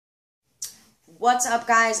What's up,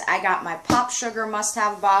 guys? I got my Pop Sugar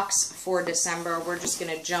must-have box for December. We're just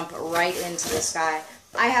going to jump right into this guy.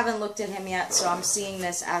 I haven't looked at him yet, so I'm seeing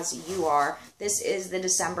this as you are. This is the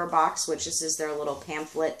December box, which this is their little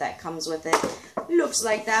pamphlet that comes with it. Looks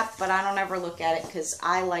like that, but I don't ever look at it because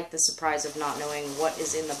I like the surprise of not knowing what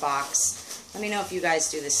is in the box. Let me know if you guys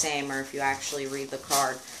do the same or if you actually read the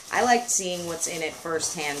card. I like seeing what's in it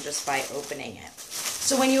firsthand just by opening it.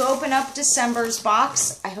 So when you open up December's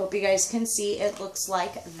box, I hope you guys can see it looks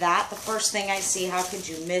like that. The first thing I see, how could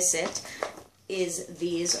you miss it, is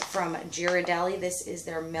these from Ghirardelli. This is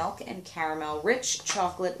their milk and caramel, rich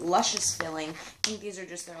chocolate, luscious filling. I think these are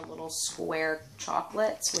just their little square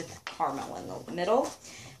chocolates with caramel in the middle.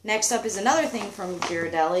 Next up is another thing from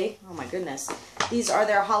Ghirardelli. Oh my goodness. These are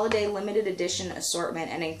their holiday limited edition assortment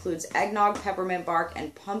and includes eggnog, peppermint bark,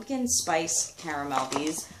 and pumpkin spice caramel.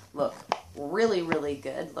 These look really, really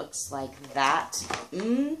good. Looks like that.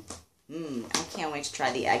 I can't wait to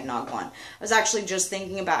try the eggnog one. I was actually just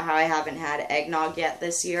thinking about how I haven't had eggnog yet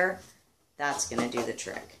this year. That's going to do the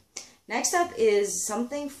trick. Next up is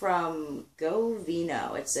something from Go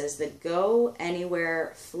Vino. It says the Go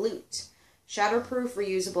Anywhere Flute. Shatterproof,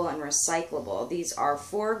 reusable, and recyclable. These are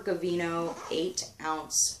 4 Govino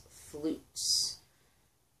 8-ounce flutes.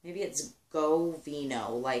 Maybe it's Go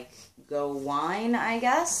Vino, like Go Wine, I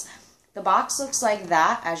guess. The box looks like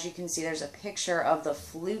that. As you can see, there's a picture of the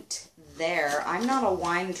flute there. I'm not a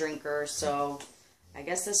wine drinker, so I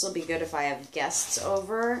guess this will be good if I have guests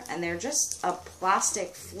over. And they're just a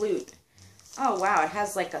plastic flute. Oh, wow, it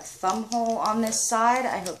has like a thumb hole on this side.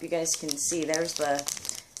 I hope you guys can see. There's the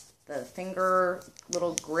finger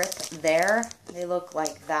little grip there. They look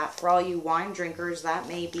like that. For all you wine drinkers, that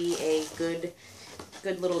may be a good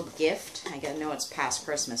little gift. I know it's past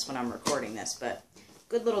Christmas when I'm recording this, but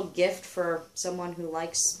good little gift for someone who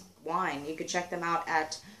likes wine. You could check them out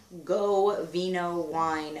at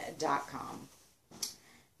govinowine.com.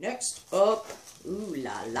 Next up, ooh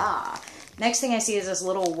la la. Next thing I see is this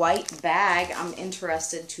little white bag. I'm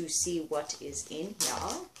interested to see what is in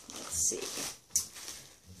here. Let's see.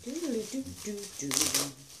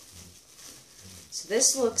 So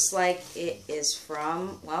this looks like it is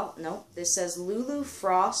from, well, no, this says Lulu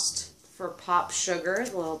Frost for Pop Sugar.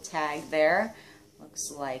 The little tag there. Looks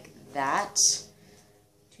like that.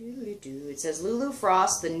 It says Lulu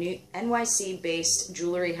Frost, the new NYC-based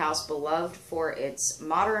jewelry house beloved for its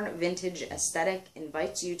modern vintage aesthetic,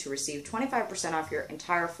 invites you to receive 25% off your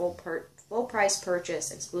entire full price purchase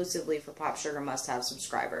exclusively for Pop Sugar must-have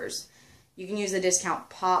subscribers. You can use the discount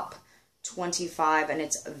POP25 and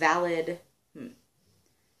it's valid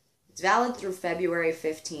through February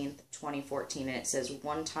 15th, 2014, and it says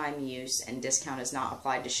one-time use and discount is not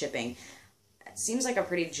applied to shipping. It seems like a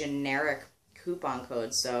pretty generic coupon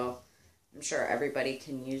code, so I'm sure everybody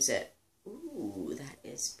can use it. Ooh, that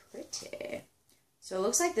is pretty. So it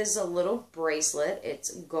looks like this is a little bracelet.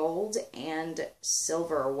 It's gold and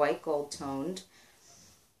silver, white gold toned.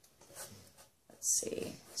 Let's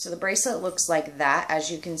see. So the bracelet looks like that. As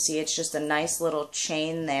you can see, it's just a nice little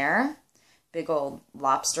chain there. Big old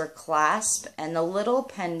lobster clasp. And the little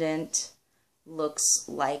pendant looks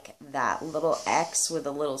like that. Little X with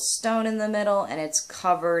a little stone in the middle, and it's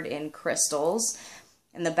covered in crystals.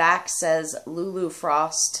 And the back says Lulu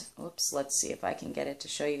Frost. Oops, let's see if I can get it to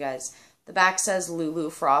show you guys. The back says Lulu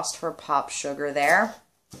Frost for Pop Sugar there.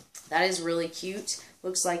 That is really cute.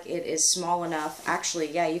 Looks like it is small enough. Actually,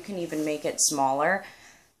 yeah, you can even make it smaller.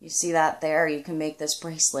 You see that there? You can make this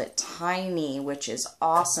bracelet tiny, which is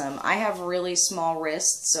awesome. I have really small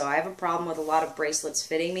wrists, so I have a problem with a lot of bracelets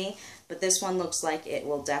fitting me, but this one looks like it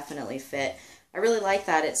will definitely fit. I really like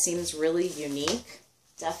that. It seems really unique.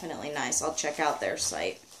 Definitely nice. I'll check out their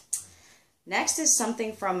site. Next is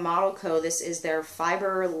something from Model Co. This is their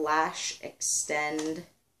Fiber Lash Extend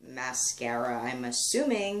Mascara, I'm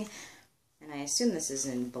assuming. And I assume this is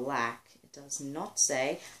in black. It does not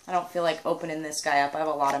say. I don't feel like opening this guy up. I have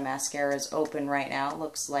a lot of mascaras open right now. It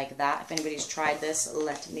looks like that. If anybody's tried this,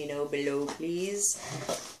 let me know below, please.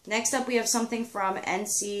 Next up, we have something from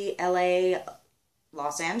NCLA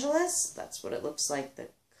Los Angeles. That's what it looks like the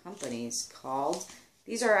company's called.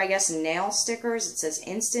 These are, I guess, nail stickers. It says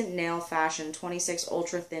Instant Nail Fashion 26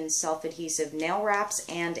 Ultra Thin Self-Adhesive Nail Wraps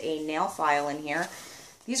and a nail file in here.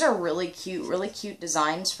 These are really cute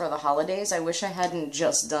designs for the holidays. I wish I hadn't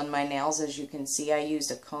just done my nails. As you can see, I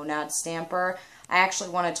used a Conad stamper. I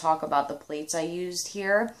actually want to talk about the plates I used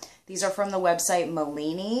here. These are from the website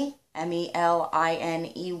Meliney,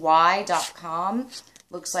 MELINEY.com.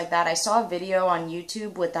 Looks like that. I saw a video on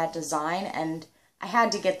YouTube with that design, and I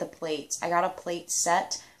had to get the plates. I got a plate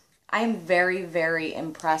set. I am very, very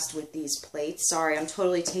impressed with these plates. Sorry, I'm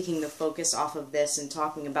totally taking the focus off of this and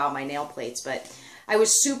talking about my nail plates, but I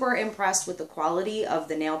was super impressed with the quality of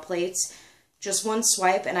the nail plates. Just one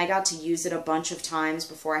swipe, and I got to use it a bunch of times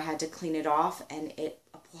before I had to clean it off, and it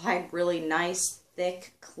applied really nice,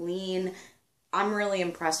 thick, clean. I'm really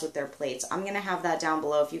impressed with their plates. I'm going to have that down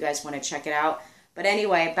below if you guys want to check it out. But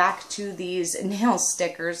anyway, back to these nail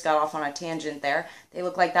stickers. Got off on a tangent there. They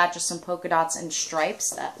look like that, just some polka dots and stripes.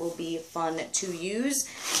 That will be fun to use.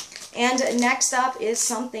 And next up is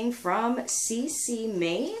something from CC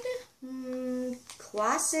Made.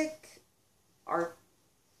 Classic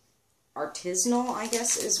artisanal, I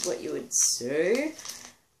guess is what you would say.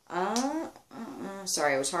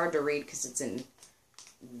 Sorry, it was hard to read because it's in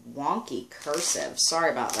wonky cursive.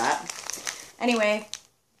 Sorry about that. Anyway,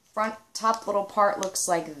 front top little part looks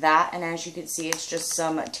like that, and as you can see, it's just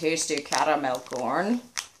some tasty caramel corn.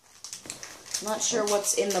 Not sure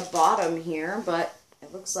what's in the bottom here, but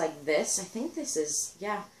it looks like this. I think this is,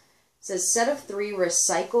 yeah, it says set of 3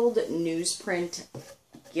 recycled newsprint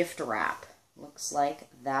gift wrap. Looks like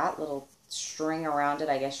that. Little string around it.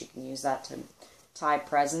 I guess you can use that to tie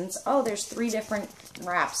presents. Oh, there's 3 different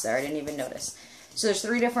wraps there. I didn't even notice. So there's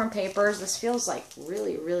 3 different papers. This feels like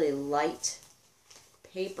really, really light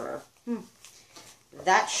paper.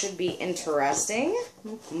 That should be interesting.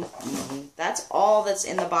 That's all that's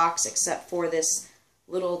in the box except for this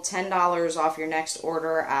little $10 off your next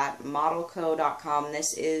order at modelco.com.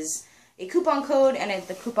 This is a coupon code, and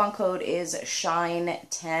the coupon code is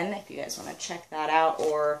SHINE10 if you guys want to check that out.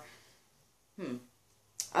 Or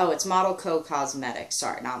oh, it's Modelco Cosmetics.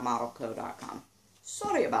 Sorry, not modelco.com.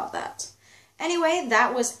 Sorry about that. Anyway,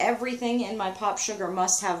 that was everything in my Pop Sugar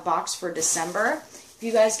must-have box for December. If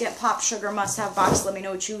you guys get Pop Sugar must-have box, let me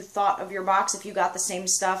know what you thought of your box. If you got the same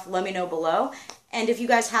stuff, let me know below. And if you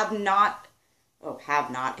guys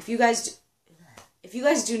if you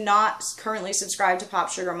guys do not currently subscribe to Pop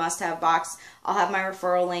Sugar must-have box, I'll have my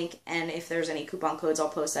referral link, and if there's any coupon codes, I'll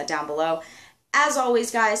post that down below. As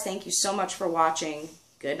always, guys, thank you so much for watching.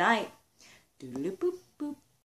 Good night. Doodle boop boop.